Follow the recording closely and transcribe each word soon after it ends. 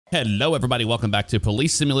Hello everybody, welcome back to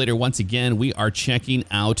Police Simulator. Once again, we are checking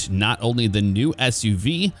out not only the new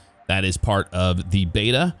SUV that is part of the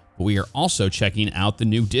beta, but we are also checking out the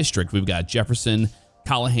new district. We've got Jefferson,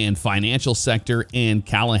 Callahan Financial Sector, and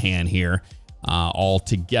Callahan here all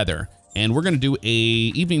together. And we're gonna do a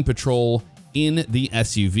evening patrol in the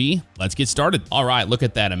SUV. Let's get started. All right, look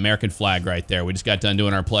at that American flag right there. We just got done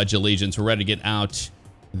doing our Pledge of Allegiance. We're ready to get out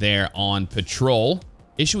there on patrol.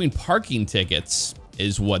 Issuing parking tickets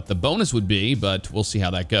is what the bonus would be, but we'll see how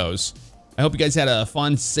that goes. I hope you guys had a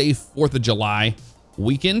fun, safe 4th of July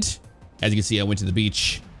weekend. As you can see, I went to the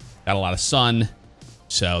beach, got a lot of sun,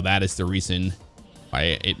 so that is the reason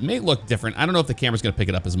why it may look different. I don't know if the camera's gonna pick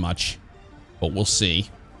it up as much, but we'll see.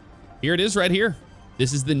 Here it is right here.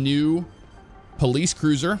 This is the new police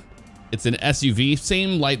cruiser. It's an SUV,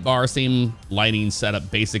 same light bar, same lighting setup,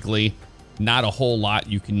 basically. Not a whole lot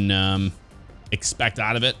you can expect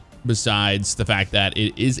out of it, besides the fact that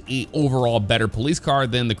it is a overall better police car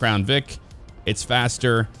than the Crown Vic. It's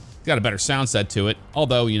faster, it's got a better sound set to it,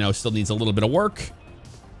 although, you know, still needs a little bit of work,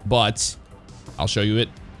 but I'll show you it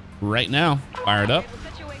right now. Fire it up.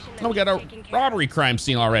 Oh, we got a robbery crime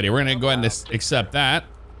scene already. We're gonna go ahead and accept that.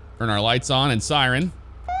 Turn our lights on and siren.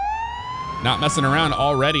 Not messing around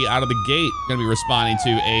already out of the gate. Gonna be responding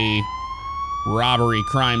to a robbery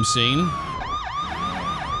crime scene.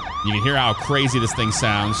 You can hear how crazy this thing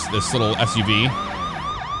sounds, this little SUV.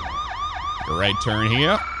 Take a right turn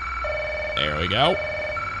here. There we go.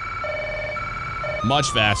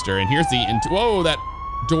 Much faster. And here's the, whoa, that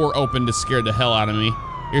door opened to scare the hell out of me.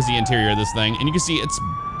 Here's the interior of this thing. And you can see it's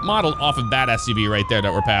modeled off of that SUV right there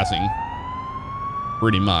that we're passing.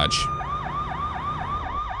 Pretty much.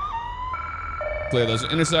 Clear those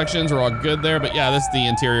intersections, we're all good there. But yeah, that's the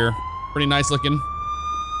interior. Pretty nice looking.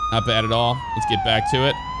 Not bad at all. Let's get back to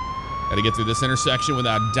it. Gotta get through this intersection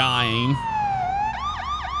without dying.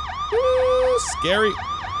 Woo, scary.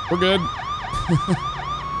 We're good.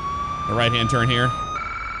 A right-hand turn here.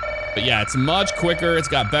 But yeah, it's much quicker. It's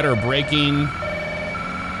got better braking.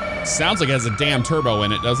 Sounds like it has a damn turbo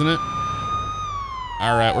in it, doesn't it?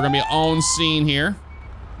 All right, we're gonna be on scene here.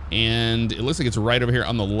 And it looks like it's right over here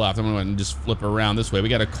on the left. I'm gonna go ahead and just flip around this way. We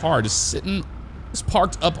got a car just sitting, just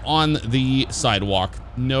parked up on the sidewalk.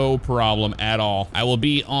 No problem at all. I will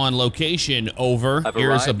be on location, over.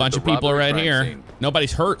 Here's a bunch of people right here. Scene.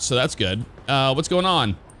 Nobody's hurt, so that's good. What's going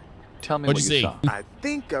on? Tell me What'd you see? Saw. I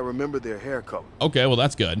think I remember their hair color. Okay, well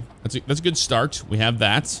that's good. That's a good start. We have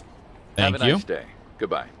that. Thank you. Have a nice day.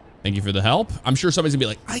 Goodbye. Thank you for the help. I'm sure somebody's gonna be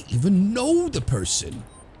like, I even know the person.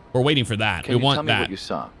 We're waiting for that. Can we you want tell me that. What you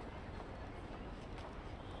saw?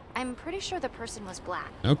 I'm pretty sure the person was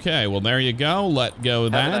black. Okay, well there you go. Let go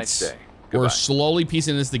of that. Have a nice day. We're Goodbye. slowly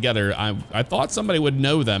piecing this together. I thought somebody would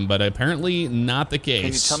know them, but apparently not the case.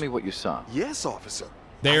 Can you tell me what you saw? Yes, officer.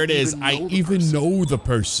 There it is. I even know the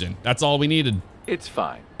person. That's all we needed. It's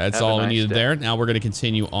fine. That's Have a all we nice needed day. there. Now we're going to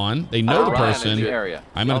continue on. They know the person. In the area.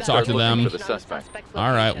 I'm going to talk to them. For the suspect.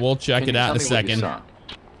 All right, we'll check Can it you out in a tell me what you second. saw?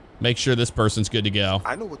 Make sure this person's good to go.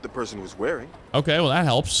 I know what the person was wearing. Okay, well that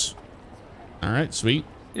helps. All right, sweet.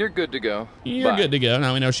 You're good to go. You're Bye. good to go.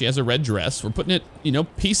 Now we know she has a red dress. We're putting it, you know,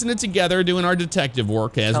 piecing it together, doing our detective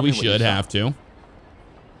work as Tell we me what you should saw. have to.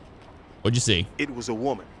 What'd you see? It was a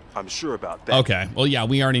woman. I'm sure about that. Okay, well, yeah,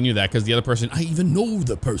 we already knew that because the other person, I even know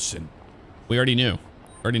the person. We already knew.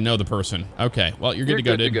 Already know the person. Okay, well, you're good to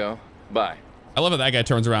go, dude. Go. Bye. I love how that guy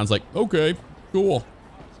turns around and is like, okay, cool.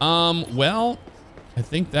 Well, I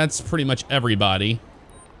think that's pretty much everybody.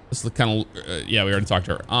 This look kind of, yeah, we already talked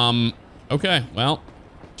to her. Okay, well,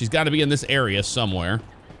 she's got to be in this area somewhere.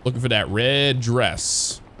 Looking for that red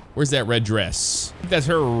dress. Where's that red dress? I think that's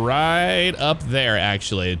her right up there,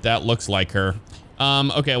 actually. That looks like her.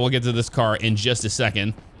 Okay, we'll get to this car in just a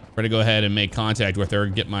second. We're gonna go ahead and make contact with her,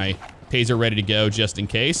 get my taser ready to go just in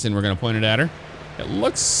case, and we're gonna point it at her. It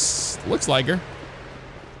looks like her.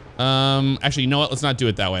 Actually, you know what? Let's not do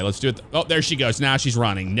it that way. Let's do it. Oh, there she goes. Now she's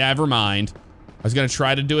running. Never mind. I was gonna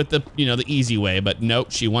try to do it the, you know, the easy way, but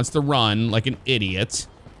nope. She wants to run like an idiot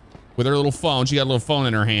with her little phone. She got a little phone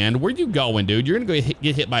in her hand. Where you going, dude? You're gonna go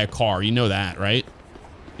get hit by a car. You know that, right?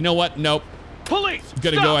 You know what? Nope. Police!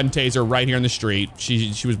 Gonna go ahead and tase her right here in the street.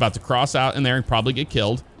 She was about to cross out in there and probably get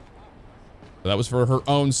killed. So that was for her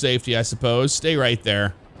own safety, I suppose. Stay right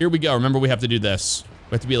there. Here we go. Remember, we have to do this.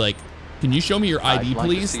 We have to be like, can you show me your ID, I'd like to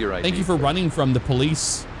please? see your ID, Thank you for please. running from the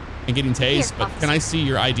police and getting tased, but can I see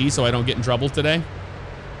your ID so I don't get in trouble today?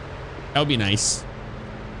 That would be nice.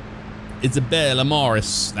 Isabella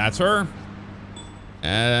Morris. That's her.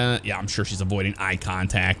 Yeah, I'm sure she's avoiding eye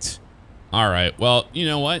contact. All right, well, you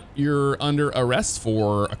know what? You're under arrest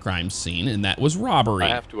for a crime scene, and that was robbery. I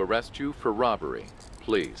have to arrest you for robbery.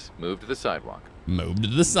 Please, move to the sidewalk. Move to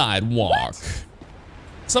the sidewalk. What?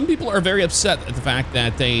 Some people are very upset at the fact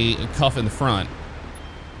that they cuff in the front.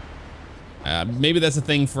 Maybe that's a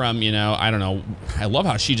thing from, you know, I don't know. I love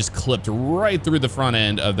how she just clipped right through the front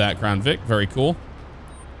end of that Crown Vic. Very cool.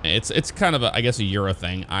 It's kind of, I guess, a Euro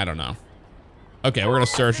thing. I don't know. Okay, we're going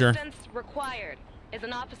to search her. Required. Is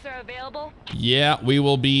an officer available? Yeah, we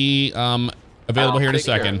will be available here in a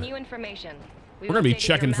second. New information. We're going to be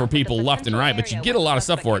checking for people left and right, but you get a lot of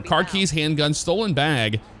stuff for it. Car keys, handgun, stolen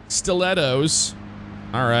bag, stilettos.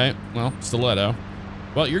 All right, well, stiletto.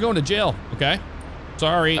 Well, you're going to jail, okay?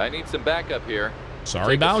 Sorry. I need some backup here.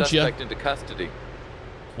 Sorry about you. Into custody.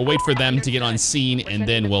 We'll wait for them to get on scene, and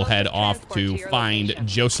then we'll head off to find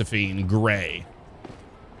Josephine Gray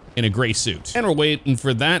in a gray suit. And we're waiting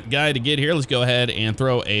for that guy to get here. Let's go ahead and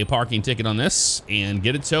throw a parking ticket on this and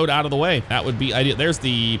get it towed out of the way. That would be ideal. There's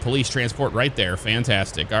the police transport right there.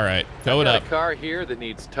 Fantastic. All right, tow it up. A car here that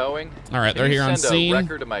needs towing. All right, they're here on scene. Send a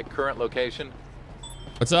record of my current location.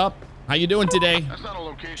 What's up? How you doing today?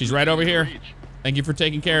 She's right over here. Thank you for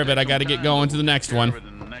taking care of it. I got to get going to the next one.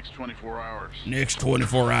 Next 24 hours. Next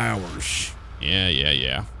 24 hours.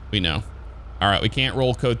 Yeah. We know. All right, we can't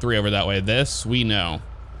roll code 3 over that way. This, we know.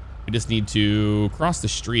 We just need to cross the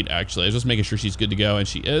street, actually. I was just making sure she's good to go, and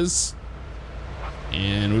she is.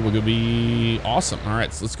 And we will be awesome. All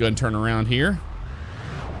right, so let's go ahead and turn around here.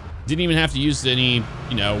 Didn't even have to use any,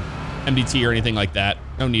 you know, MDT or anything like that.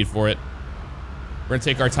 No need for it. We're gonna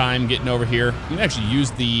take our time getting over here. We can actually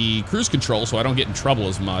use the cruise control so I don't get in trouble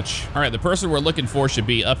as much. All right, the person we're looking for should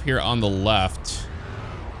be up here on the left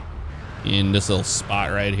in this little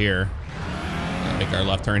spot right here. Make our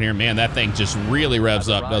left turn here. Man, that thing just really revs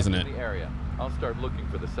up, doesn't it? I'll start looking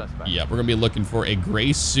for the suspect. Yeah, we're gonna be looking for a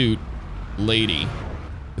gray suit lady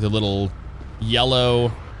with a little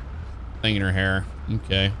yellow thing in her hair.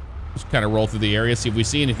 Okay, just kind of roll through the area, see if we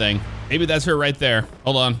see anything. Maybe that's her right there.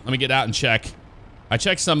 Hold on, let me get out and check. I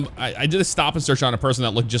checked some, I did a stop and search on a person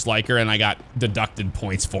that looked just like her, and I got deducted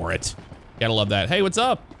points for it. Gotta love that. Hey, what's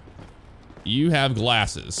up? You have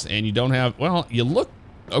glasses, and you don't have, well, you look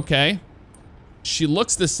okay. She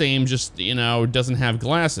looks the same, just, you know, doesn't have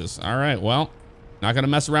glasses. All right, well, not gonna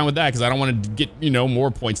mess around with that because I don't want to get, you know,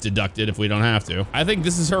 more points deducted if we don't have to. I think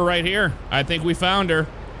this is her right here. I think we found her.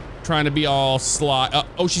 Trying to be all sly.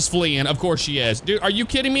 Oh, she's fleeing. Of course she is. Dude, are you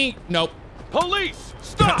kidding me? Nope. Police,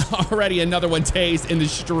 stop! Already another one tased in the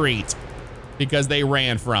street because they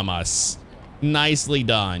ran from us. Nicely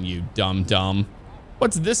done, you dumb.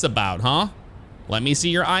 What's this about, huh? Let me see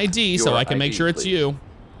your ID so I can make sure it's you.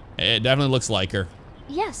 It definitely looks like her.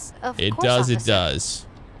 Yes, of course, it does, officer. it does.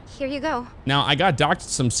 Here you go. Now, I got docked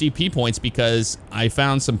some CP points because I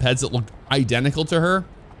found some peds that looked identical to her,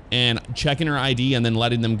 and checking her ID and then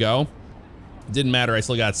letting them go. Didn't matter, I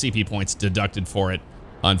still got CP points deducted for it,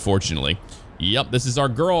 unfortunately. Yep, this is our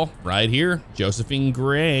girl right here, Josephine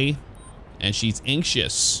Gray, and she's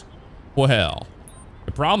anxious. Well,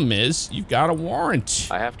 the problem is you've got a warrant.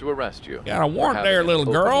 I have to arrest you. Got a warrant there, little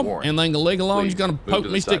girl. And then leave alone, she's gonna poke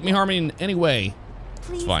me, stick me, harm me in any way.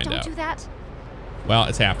 Please Let's find don't out. do that. Well,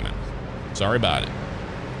 it's happening. Sorry about it.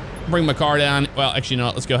 Bring my car down. Well, actually, you know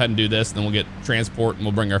what? Let's go ahead and do this, and then we'll get transport, and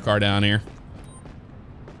we'll bring our car down here.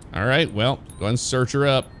 All right, well, go ahead and search her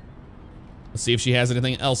up. Let's see if she has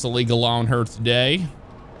anything else illegal on her today.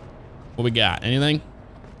 What we got? Anything?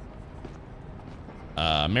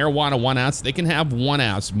 Marijuana 1 ounce. They can have 1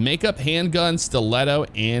 ounce. Makeup, handgun, stiletto,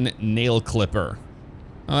 and nail clipper.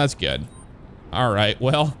 Oh, that's good. All right,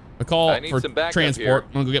 well, a call for transport.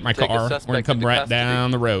 I'm gonna go get my car. We're gonna come right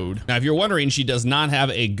down the road. Now, if you're wondering, she does not have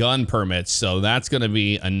a gun permit, so that's gonna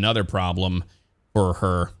be another problem for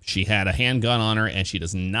her. She had a handgun on her, and she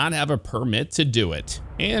does not have a permit to do it.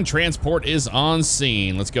 And transport is on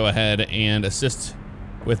scene. Let's go ahead and assist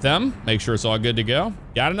with them. Make sure it's all good to go.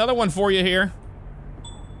 Got another one for you here.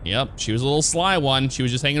 Yep, she was a little sly one. She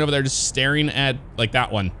was just hanging over there, just staring at, like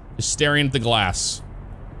that one, just staring at the glass.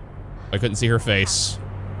 I couldn't see her face.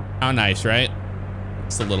 How nice, right?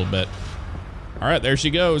 Just a little bit. All right, there she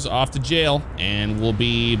goes, off to jail, and we'll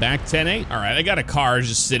be back 10-8. All right, I got a car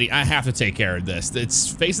just sitting. I have to take care of this.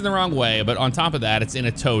 It's facing the wrong way, but on top of that, it's in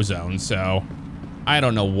a tow zone, so I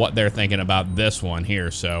don't know what they're thinking about this one here.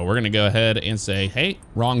 So we're gonna go ahead and say, hey,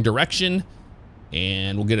 wrong direction,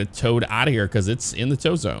 and we'll get it towed out of here because it's in the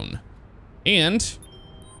tow zone. And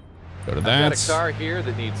go to that. I've got a car here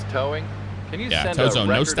that needs towing. Can you send tow a zone,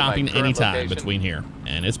 no record stopping of my current anytime location? between here,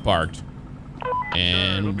 and it's parked.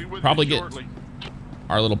 And probably get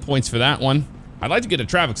our little points for that one. I'd like to get a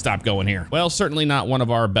traffic stop going here. Well, certainly not one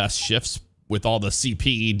of our best shifts with all the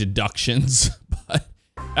CPE deductions, but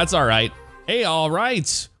that's all right. Hey, all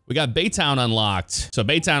right. We got Baytown unlocked. So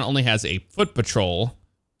Baytown only has a foot patrol.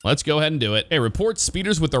 Let's go ahead and do it. Hey, report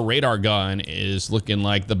speeders with a radar gun is looking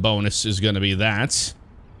like the bonus is going to be that.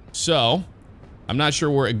 So I'm not sure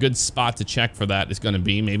where a good spot to check for that is going to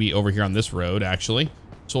be. Maybe over here on this road, actually.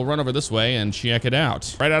 So we'll run over this way and check it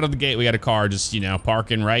out. Right out of the gate, we got a car just, you know,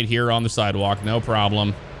 parking right here on the sidewalk. No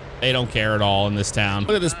problem. They don't care at all in this town.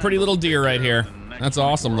 Look at this pretty little deer right here. That's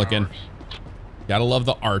awesome looking. Gotta love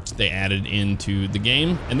the art they added into the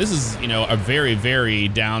game. And this is, you know, a very, very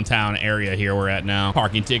downtown area here we're at now.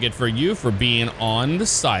 Parking ticket for you for being on the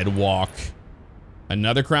sidewalk.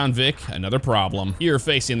 Another Crown Vic, another problem. You're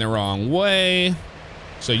facing the wrong way,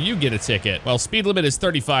 so you get a ticket. Well, speed limit is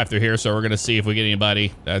 35 through here, so we're gonna see if we get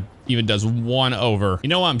anybody that even does 1 over. You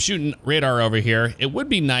know, I'm shooting radar over here. It would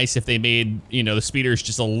be nice if they made, you know, the speeders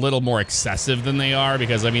just a little more excessive than they are,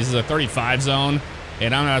 because I mean, this is a 35 zone.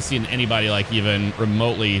 And I'm not seeing anybody like even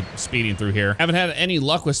remotely speeding through here. Haven't had any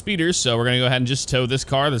luck with speeders, so we're gonna go ahead and just tow this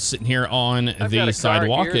car that's sitting here on the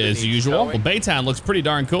sidewalk as usual. Well, Baytown looks pretty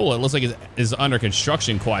darn cool. It looks like it's under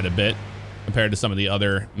construction quite a bit compared to some of the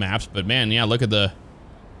other maps. But man, yeah, look at the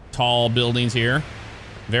tall buildings here.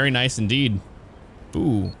 Very nice indeed.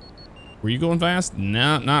 Ooh, were you going fast?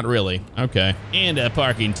 No, not really. Okay. And a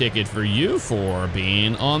parking ticket for you for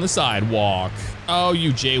being on the sidewalk. Oh,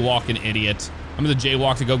 you jaywalking idiot. I'm gonna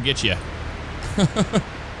jaywalk to go get you.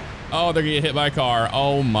 Oh, they're gonna get hit by a car.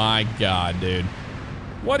 Oh my God, dude.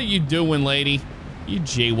 What are you doing, lady? You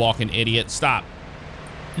jaywalking idiot. Stop.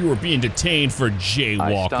 You are being detained for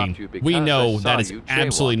jaywalking. We know that is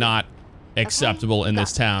absolutely not acceptable in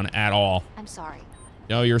this town at all. I'm sorry.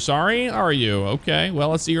 No, you're sorry? Are you? Okay, well,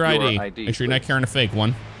 let's see your ID. Make sure you're not carrying a fake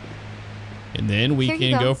one. And then we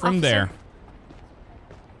can go from there.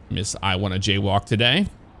 Miss, I want to jaywalk today.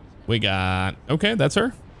 We got, okay, that's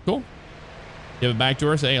her. Cool. Give it back to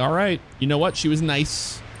her, say, all right, you know what? She was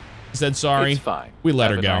nice. She said sorry. It's fine. We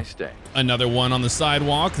let her go. Nice day. Another one on the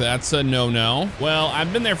sidewalk. That's a no-no. Well,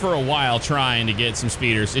 I've been there for a while trying to get some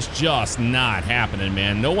speeders. It's just not happening,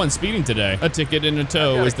 man. No one's speeding today. A ticket and a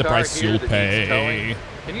tow is the price you'll pay.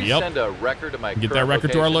 Can you send a record to my Get that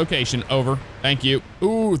record to our location. Over. Thank you.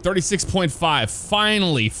 Ooh,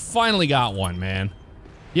 36.5. Finally got one, man.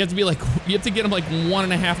 You have to be like, you have to get them like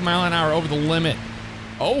 1.5 miles an hour over the limit.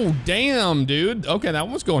 Oh, damn, dude. Okay, that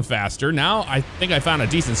one was going faster. Now I think I found a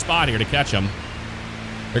decent spot here to catch them.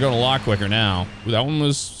 They're going a lot quicker now. That one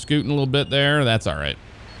was scooting a little bit there. That's all right.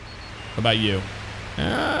 How about you?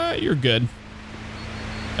 You're good.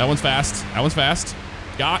 That one's fast. That one's fast.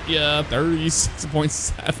 Got ya.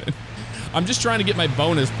 36.7. I'm just trying to get my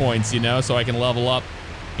bonus points, you know, so I can level up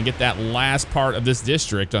and get that last part of this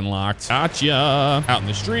district unlocked. Gotcha. Out in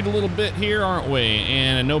the street a little bit here, aren't we?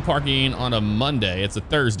 And no parking on a Monday. It's a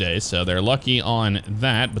Thursday, so they're lucky on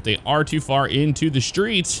that, but they are too far into the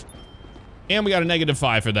street. And we got a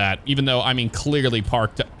 -5 for that, even though, I mean, clearly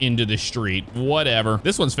parked into the street. Whatever.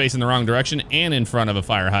 This one's facing the wrong direction and in front of a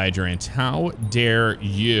fire hydrant. How dare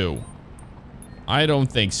you? I don't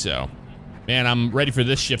think so. Man, I'm ready for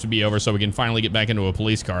this shift to be over so we can finally get back into a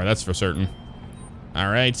police car. That's for certain. All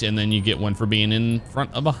right, and then you get one for being in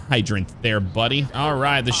front of a hydrant there, buddy. All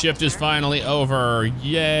right, the shift is finally over.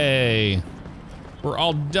 Yay. We're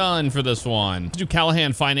all done for this one. Let's do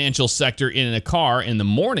Callahan Financial Sector in a car in the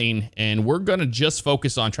morning, and we're gonna just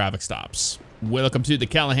focus on traffic stops. Welcome to the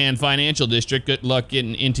Callahan Financial District. Good luck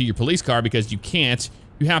getting into your police car because you can't.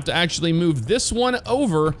 You have to actually move this one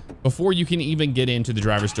over before you can even get into the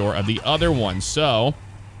driver's door of the other one. So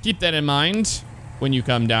keep that in mind when you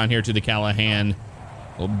come down here to the Callahan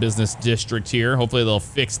business district here. Hopefully they'll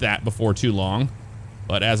fix that before too long.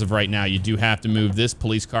 But as of right now, you do have to move this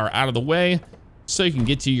police car out of the way so you can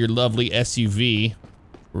get to your lovely SUV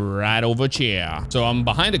right over here. So I'm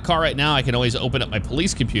behind a car right now. I can always open up my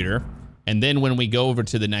police computer. And then when we go over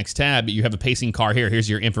to the next tab, you have a pacing car here. Here's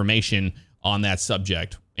your information on that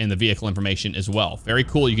subject and the vehicle information as well. Very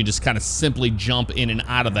cool. You can just kind of simply jump in and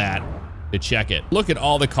out of that to check it. Look at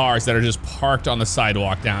all the cars that are just parked on the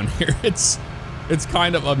sidewalk down here. It's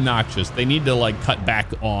kind of obnoxious. They need to like cut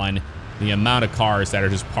back on the amount of cars that are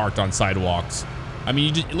just parked on sidewalks. I mean,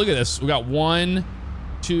 you just look at this. We got 1,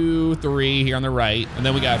 2, 3 here on the right, and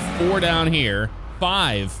then we got 4 down here,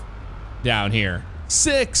 5 down here,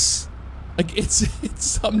 6. Like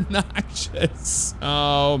it's obnoxious.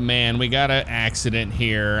 Oh man, we got an accident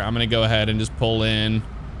here. I'm gonna go ahead and just pull in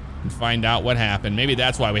and find out what happened. Maybe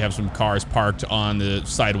that's why we have some cars parked on the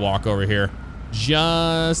sidewalk over here.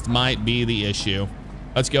 Just might be the issue.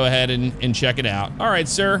 Let's go ahead and check it out. All right,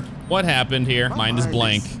 sir, what happened here? Mine is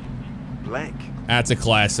blank. Blank. That's a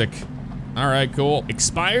classic. All right, cool.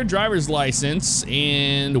 Expired driver's license,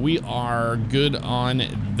 and we are good on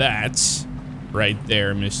that right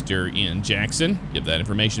there, Mr. Ian Jackson. Give that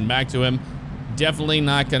information back to him. Definitely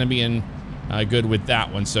not going to be in good with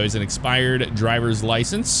that one. So he's an expired driver's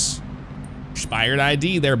license. Expired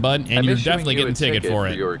ID there, bud, and you're definitely getting a ticket for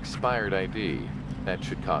it. Your expired ID, that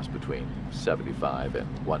should cost between $75 and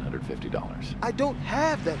 $150. I don't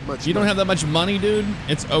have that much You don't money. have that much money, dude?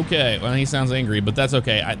 It's okay. Well, he sounds angry, but that's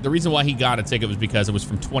okay. The reason why he got a ticket was because it was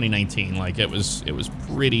from 2019. Like, it was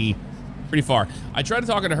pretty far. I tried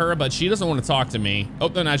talking to her, but she doesn't want to talk to me. Oh,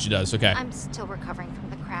 no, now she does. Okay. I'm still recovering from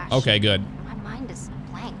the crash. Okay, good. My mind is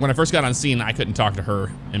blank. When I first got on scene, I couldn't talk to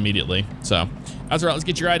her immediately. So that's all right. Let's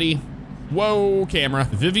get your ID. Whoa, camera.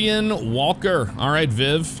 Vivian Walker. All right,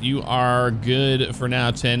 Viv, you are good for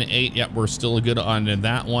now. 10-8. Yep, we're still good on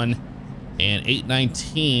that one. And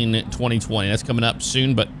 8/19/2020. That's coming up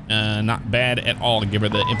soon, but not bad at all to give her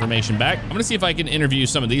the information back. I'm gonna see if I can interview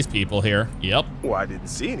some of these people here. Yep. Well, I didn't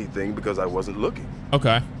see anything because I wasn't looking.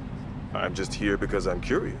 Okay. I'm just here because I'm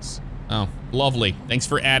curious. Oh, lovely. Thanks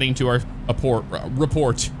for adding to our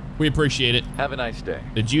report. We appreciate it. Have a nice day.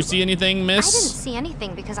 Did you see anything, I miss? didn't see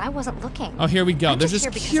anything because I wasn't looking. Oh, here we go. I'm They're just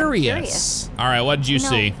just here because I'm curious. All right, what did you No,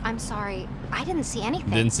 see? I'm sorry. I didn't see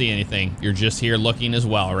anything. Didn't see anything. You're just here looking as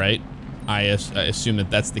well, right? I assume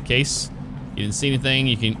that that's the case. You didn't see anything.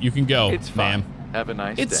 You can go, It's fine. ma'am. Have a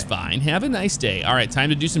nice day. It's fine. Have a nice day. All right, time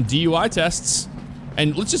to do some DUI tests.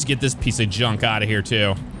 And let's just get this piece of junk out of here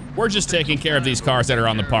too. We're just taking care of these cars that are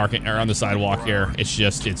on the parking or on the sidewalk here.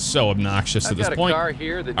 It's so obnoxious at I've this got a point. car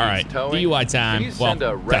here that All needs right, towing. DUI Can time. you send a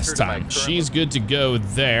Well, record test to my time. current She's good to go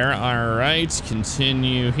there. All right,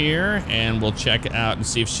 continue here, and we'll check out and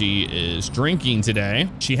see if she is drinking today.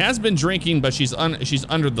 She has been drinking, but she's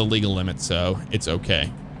under the legal limit, so it's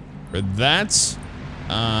okay. For that,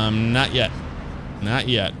 not yet. Not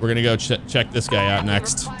yet. We're gonna go check this guy out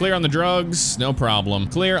next. Clear on the drugs, no problem.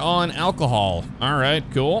 Clear on alcohol. All right,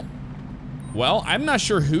 cool. Well, I'm not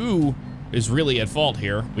sure who is really at fault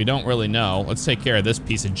here. We don't really know. Let's take care of this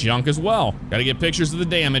piece of junk as well. Gotta get pictures of the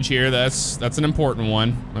damage here. That's an important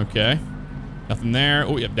one. Okay. Nothing there.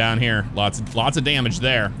 Oh, yep, down here. Lots of damage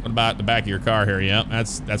there. What about the back of your car here? Yep,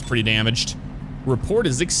 that's pretty damaged. Report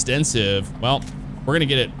is extensive. Well, we're gonna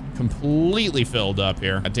get it completely filled up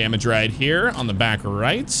here. Got damage right here on the back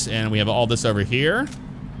right, and we have all this over here.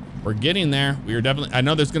 We're getting there. We are definitely, I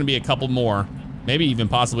know there's gonna be a couple more. Maybe even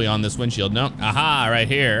possibly on this windshield. No, aha, right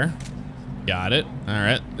here. Got it. All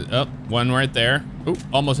right, oh, one right there. Ooh,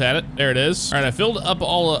 almost had it. There it is. All right, I filled up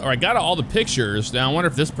I got all the pictures. Now I wonder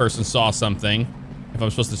if this person saw something, if I'm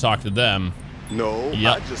supposed to talk to them. No,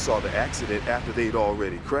 Yep. I just saw the accident after they'd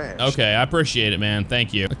already crashed. Okay, I appreciate it, man.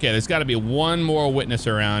 Thank you. Okay, there's gotta be one more witness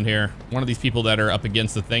around here. One of these people that are up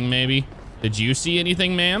against the thing, maybe. Did you see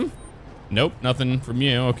anything, ma'am? Nope, nothing from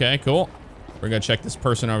you. Okay, cool. We're gonna check this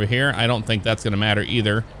person over here. I don't think that's gonna matter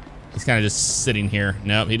either. He's kind of just sitting here.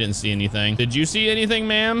 Nope, he didn't see anything. Did you see anything,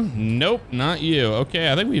 ma'am? Nope, not you. Okay,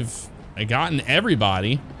 I think we've gotten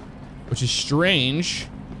everybody, which is strange.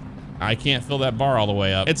 I can't fill that bar all the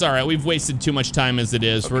way up. It's all right. We've wasted too much time as it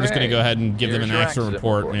is. We're just gonna go ahead and give them an Here's your accident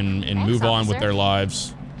accident report and Thanks, move on with officer. their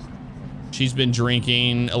lives. She's been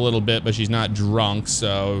drinking a little bit, but she's not drunk,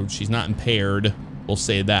 so she's not impaired. We'll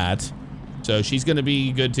say that. So she's gonna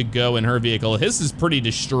be good to go in her vehicle. His is pretty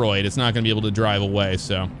destroyed. It's not gonna be able to drive away,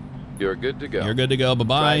 so. You're good to go. You're good to go,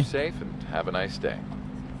 bye-bye. Drive safe and have a nice day.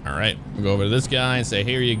 All right, we'll go over to this guy and say,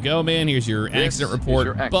 here you go, man. Here's your This accident is report.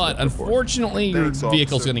 your accident But report. unfortunately, your Thanks,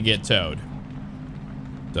 vehicle's officer. gonna get towed.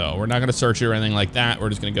 So we're not gonna search it or anything like that. We're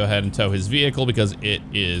just gonna go ahead and tow his vehicle because it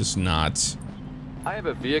is not. I have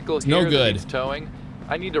a vehicle no here that good. needs towing.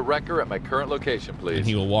 I need a wrecker at my current location, please. And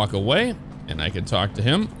he will walk away, and I can talk to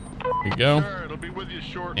him. Here you go. Sure, it'll be with you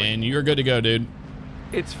shortly. And you're good to go, dude.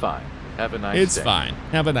 It's fine. Have a nice day. It's fine.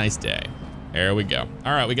 Have a nice day. There we go.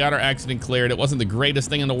 All right, we got our accident cleared. It wasn't the greatest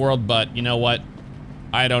thing in the world, but you know what?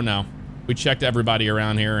 I don't know. We checked everybody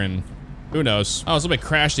around here, and who knows? Oh, somebody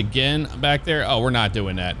crashed again back there. Oh, we're not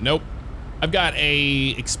doing that. Nope. I've got a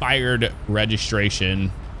expired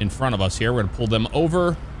registration in front of us here. We're gonna pull them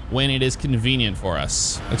over when it is convenient for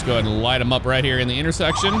us. Let's go ahead and light them up right here in the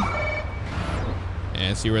intersection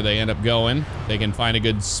and see where they end up going. They can find a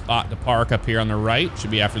good spot to park up here on the right.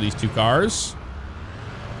 Should be after these two cars.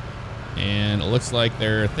 And it looks like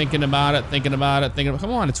they're thinking about it,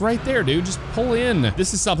 come on, it's right there, dude. Just pull in.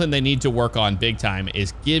 This is something they need to work on big time,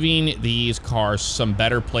 is giving these cars some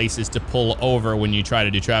better places to pull over when you try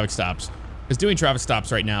to do traffic stops. Because doing traffic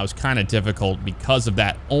stops right now is kind of difficult because of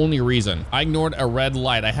that only reason. I ignored a red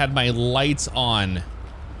light. I had my lights on.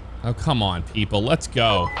 Oh, come on, people. Let's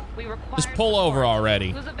go. We require Just pull over support.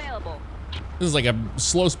 already. Who's available? This is like a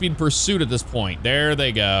slow speed pursuit at this point. There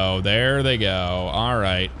they go. There they go. All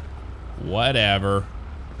right. Whatever.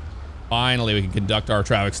 Finally, we can conduct our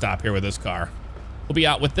traffic stop here with this car. We'll be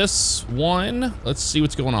out with this one. Let's see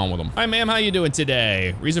what's going on with them. Hi, ma'am. How you doing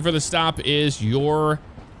today? Reason for the stop is your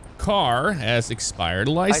car has expired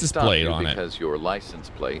license plate on it. Because your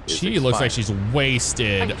license plate is She looks like she's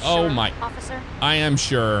wasted. Are you Oh sure, my. officer? I am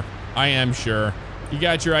sure. I am sure. You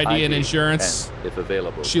got your ID and insurance? And if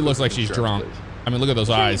available, She looks like she's insurance, drunk. please. I mean, look at those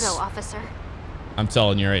Here eyes. you go, officer. I'm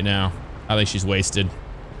telling you right now. I think she's wasted.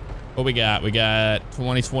 What we got? We got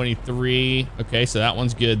 2023. Okay, so that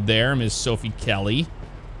one's good there. Ms. Sophie Kelly.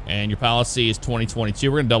 And your policy is 2022.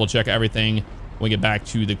 We're going to double check everything when we get back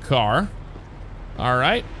to the car. All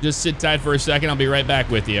right, just sit tight for a second. I'll be right back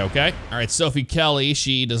with you, okay? All right, Sophie Kelly,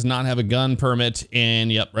 she does not have a gun permit,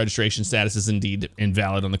 and yep, registration status is indeed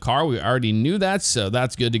invalid on the car. We already knew that, so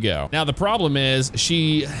that's good to go. Now, the problem is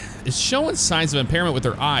she is showing signs of impairment with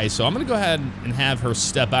her eyes, so I'm gonna go ahead and have her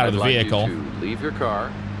step out of the vehicle. I'd like you to leave your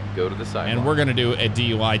car, go to the sidewalk. And we're gonna do a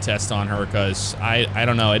DUI test on her, because I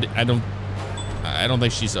don't know, I don't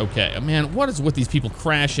think she's okay. Man, what is with these people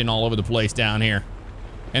crashing all over the place down here?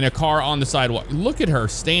 And a car on the sidewalk. Look at her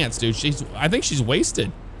stance, dude. I think she's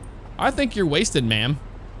wasted. I think you're wasted, ma'am.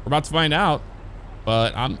 We're about to find out.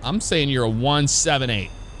 But I'm saying you're a 178.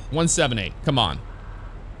 178. Come on.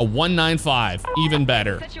 A 195. Even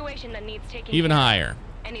better. Situation that needs taking Even care of. higher.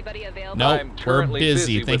 Anybody available? Nope. I'm We're currently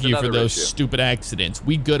busy. busy Thank with you for another those issue. stupid accidents.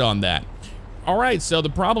 We good on that. All right. So the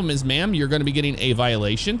problem is, ma'am, you're going to be getting a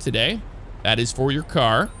violation today. That is for your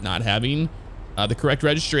car not having the correct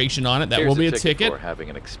registration on it. That Here's will be a ticket ticket. for having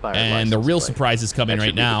an expired And the license real plate. surprise is coming That right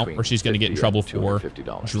should be now, between where she's going to get in $50 trouble and for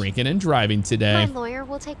 $250. drinking and driving today. My lawyer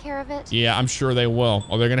will take care of it. Yeah, I'm sure they will.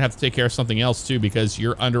 Well, they're going to have to take care of something else too, because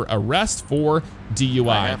you're under arrest for DUI.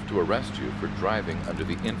 I have to arrest you for driving under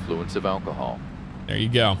the influence of alcohol. There you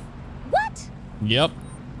go. What? Yep.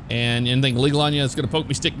 And anything legal on you that's going to poke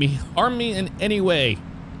me, stick me, harm me in any way,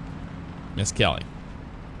 Miss Kelly.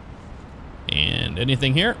 And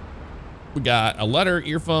anything here? We got a letter,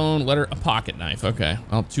 earphone, letter, a pocket knife. Okay,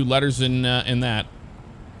 well, 2 letters in that.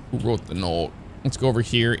 Who wrote the note? Let's go over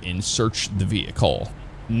here and search the vehicle.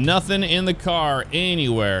 Nothing in the car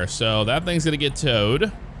anywhere, so that thing's gonna get towed.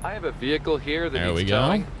 I have a vehicle here that There needs we go.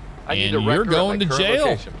 towing. I need And a you're record of going my to current jail.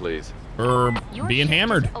 location, please. For Your being shift is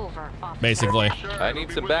hammered, over, officer. basically. I need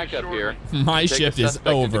some backup here. My Take a shift is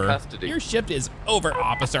suspect into over. custody. Your shift is over,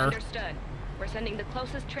 officer. Understood. We're sending the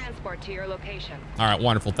closest transport to your location. All right,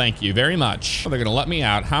 wonderful. Thank you very much. They're gonna let me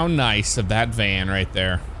out. How nice of that van right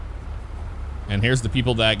there. And here's the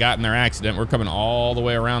people that got in their accident. We're coming all the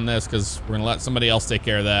way around this because we're gonna let somebody else take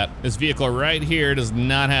care of that. This vehicle right here does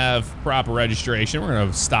not have proper registration. We're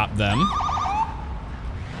gonna stop them.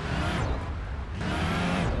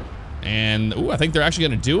 And, ooh, I think they're actually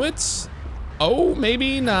gonna do it. Oh,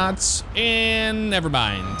 maybe not. And never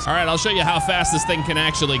mind. All right, I'll show you how fast this thing can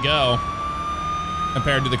actually go.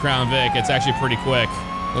 Compared to the Crown Vic, it's actually pretty quick.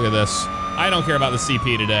 Look at this. I don't care about the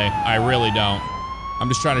CP today. I really don't. I'm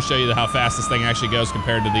just trying to show you how fast this thing actually goes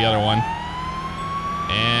compared to the other one.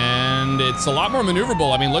 And it's a lot more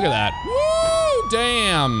maneuverable. I mean, look at that. Woo,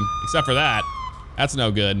 damn. Except for that. That's no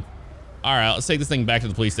good. All right, let's take this thing back to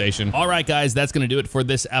the police station. All right, guys, that's going to do it for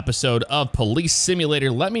this episode of Police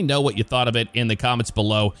Simulator. Let me know what you thought of it in the comments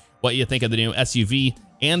below, what you think of the new SUV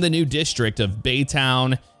and the new district of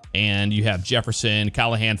Baytown. And you have Jefferson,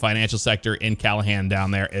 Callahan Financial Sector, and Callahan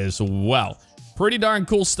down there as well. Pretty darn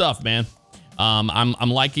cool stuff, man. I'm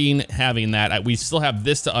liking having that. We still have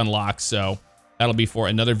this to unlock, so that'll be for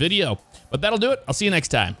another video. But that'll do it. I'll see you next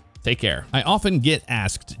time. Take care. I often get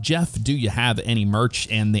asked, Jeff, do you have any merch?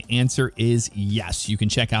 And the answer is yes. You can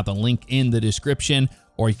check out the link in the description,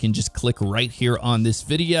 or you can just click right here on this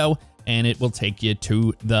video and it will take you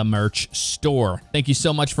to the merch store. Thank you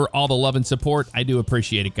so much for all the love and support. I do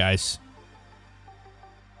appreciate it, guys.